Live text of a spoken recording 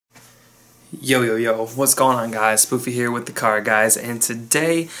Yo, yo, yo, what's going on, guys? Spoofy here with TheCardGuyz, and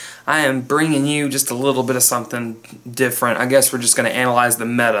today I am bringing you just a little bit of something different. I guess we're just going to analyze the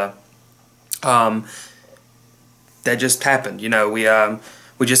meta that just happened. You know, we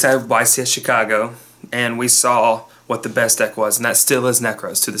just had YCS Chicago, and we saw what the best deck was, and that still is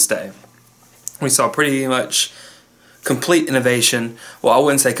Necros to this day. We saw pretty much complete innovation. Well, I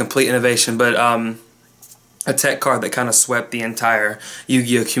wouldn't say complete innovation, but a tech card that kind of swept the entire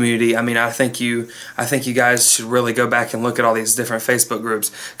Yu-Gi-Oh community. I mean, I think you guys should really go back and look at all these different Facebook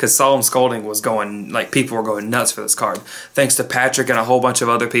groups, because Solemn Scolding was going, like, people were going nuts for this card. Thanks to Patrick and a whole bunch of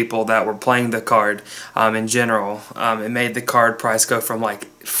other people that were playing the card in general, it made the card price go from like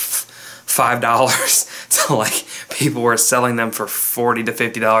 $5 to like people were selling them for $40 to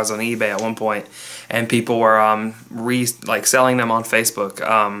 $50 on eBay at one point, and people were selling them on Facebook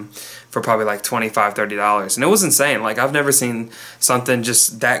for probably like $25, $30, and it was insane. Like, I've never seen something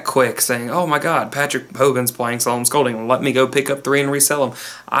just that quick, saying, "Oh my God, Patrick Hogan's playing Solemn Scolding. Let me go pick up 3 and resell them."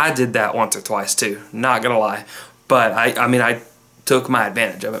 I did that once or twice too. Not gonna lie, but I mean I took my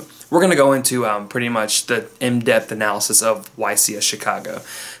advantage of it. We're going to go into pretty much the in-depth analysis of YCS Chicago.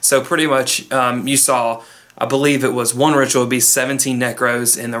 So pretty much you saw, I believe it was one ritual would be 17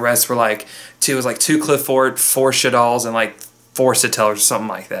 Necros, and the rest were like 2 Cliff Fort, 4 Shaddolls, and like 4 Satellers or something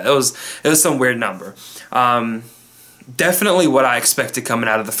like that. It was some weird number. Definitely what I expected coming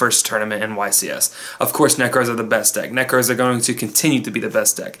out of the first tournament in YCS. Of course, Necros are the best deck. Necros are going to continue to be the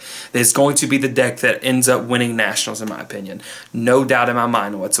best deck. It's going to be the deck that ends up winning Nationals, in my opinion. No doubt in my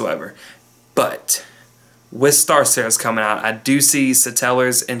mind whatsoever. But with Star Seraphs coming out, I do see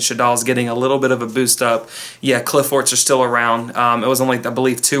Satellers and Shaddolls getting a little bit of a boost up. Yeah, Cliff Forts are still around. It was only, I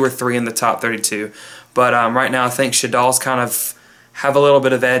believe, 2 or 3 in the top 32. But right now, I think Shaddolls kind of have a little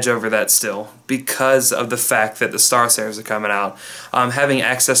bit of edge over that still, because of the fact that the Star Seraphs are coming out. Having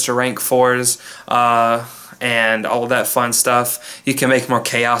access to rank 4s and all of that fun stuff, you can make more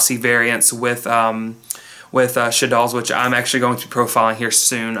chaosy variants with Shaddolls, which I'm actually going to be profiling here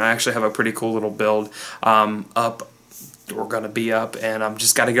soon. I actually have a pretty cool little build up. We're going to be up, and I'm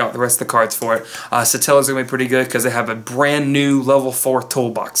just got to get out the rest of the cards for it. Satella's going to be pretty good because they have a brand new level 4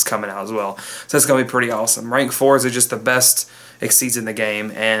 toolbox coming out as well. So that's going to be pretty awesome. Rank 4s are just the best exceeds in the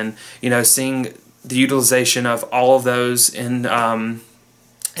game, and you know, seeing the utilization of all of those in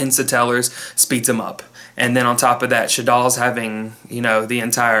Satellers speeds them up. And then on top of that, Shaddolls having, you know, the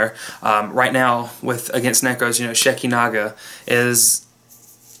entire right now against Necros, you know, Shekinaga is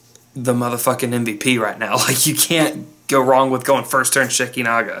the motherfucking MVP right now. Like, you can't go wrong with going first turn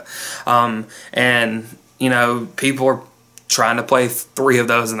Shekinaga. And you know, people are trying to play 3 of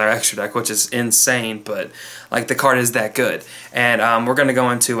those in their extra deck, which is insane, but like, the card is that good. And we're going to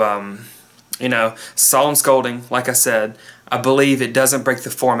go into you know, Solemn Scolding. Like I said, I believe it doesn't break the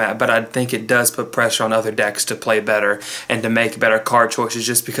format, but I think it does put pressure on other decks to play better and to make better card choices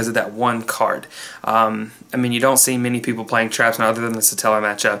just because of that one card. I mean, you don't see many people playing traps now other than the Satellar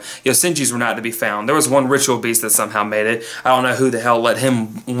matchup. Yosenjis were not to be found. There was one Ritual Beast that somehow made it. I don't know who the hell let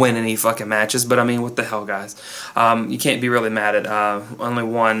him win any fucking matches, but I mean, what the hell, guys? You can't be really mad at only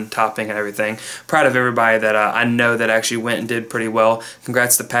one topping and everything. Proud of everybody that I know that actually went and did pretty well.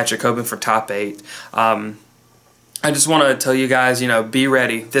 Congrats to Patrick Hoban for top 8. I just want to tell you guys, you know, be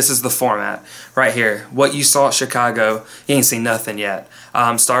ready. This is the format right here. What you saw at Chicago, you ain't seen nothing yet.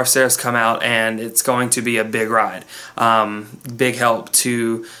 Star Seraphs come out, and it's going to be a big ride. Big help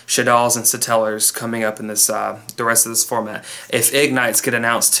to Shaddolls and Satellers coming up in this the rest of this format. If Ignites get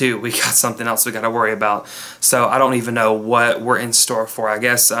announced too, we got something else we got to worry about. So I don't even know what we're in store for. I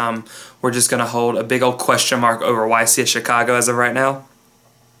guess we're just going to hold a big old question mark over YCS Chicago as of right now,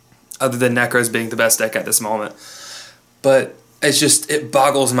 other than Necros being the best deck at this moment. But it's just, it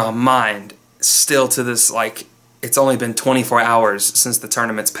boggles my mind still to this, like, it's only been 24 hours since the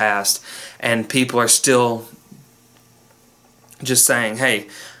tournament's passed, and people are still just saying, hey,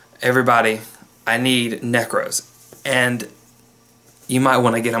 everybody, I need Necros. And you might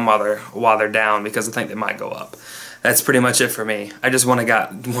want to get them while they're down, because I think they might go up. That's pretty much it for me. I just want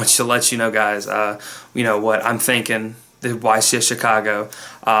to let you know, guys, you know, what I'm thinking, the YCS Chicago,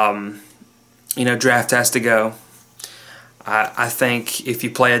 you know, draft has to go. I think if you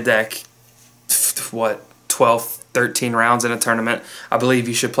play a deck, what, 12, 13 rounds in a tournament, I believe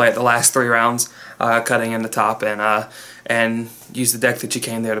you should play it the last 3 rounds, cutting in the top, and and use the deck that you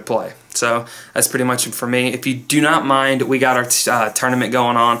came there to play. So that's pretty much it for me. If you do not mind, we got our tournament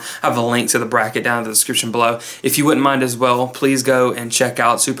going on. I have a link to the bracket down in the description below. If you wouldn't mind as well, please go and check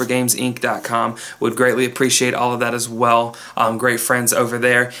out supergamesinc.com. Would greatly appreciate all of that as well. Great friends over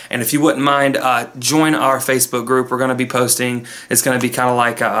there. And if you wouldn't mind, join our Facebook group. We're going to be posting. It's going to be kind of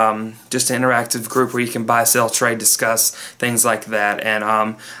like just an interactive group where you can buy, sell, trade, discuss, things like that. And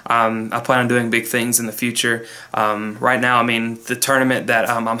I plan on doing big things in the future. Right now, I mean, the tournament that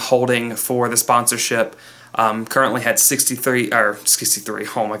I'm holding for the sponsorship currently had 63,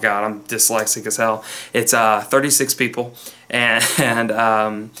 oh my god, I'm dyslexic as hell. It's 36 people, and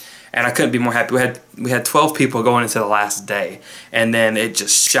I couldn't be more happy. We had 12 people going into the last day, and then it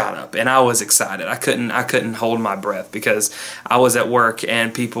just shot up, and I was excited. I couldn't hold my breath because I was at work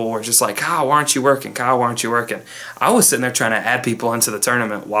and people were just like, Kyle, why aren't you working? Kyle, why aren't you working? I was sitting there trying to add people into the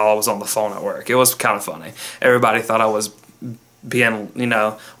tournament while I was on the phone at work. It was kind of funny. Everybody thought I was being,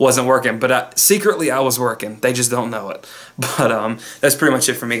 wasn't working, but secretly I was working. They just don't know it. But that's pretty much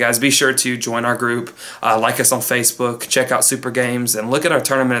it for me, guys. Be sure to join our group, like us on Facebook, check out Super Games, and look at our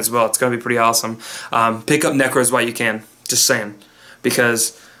tournament as well. It's going to be pretty awesome. Pick up Necros while you can, just saying,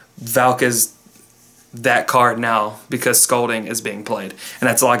 because Valk is that card now because Scolding is being played. And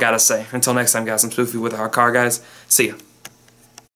that's all I got to say. Until next time, guys, I'm Spoofy with TheCardGuyz. See ya.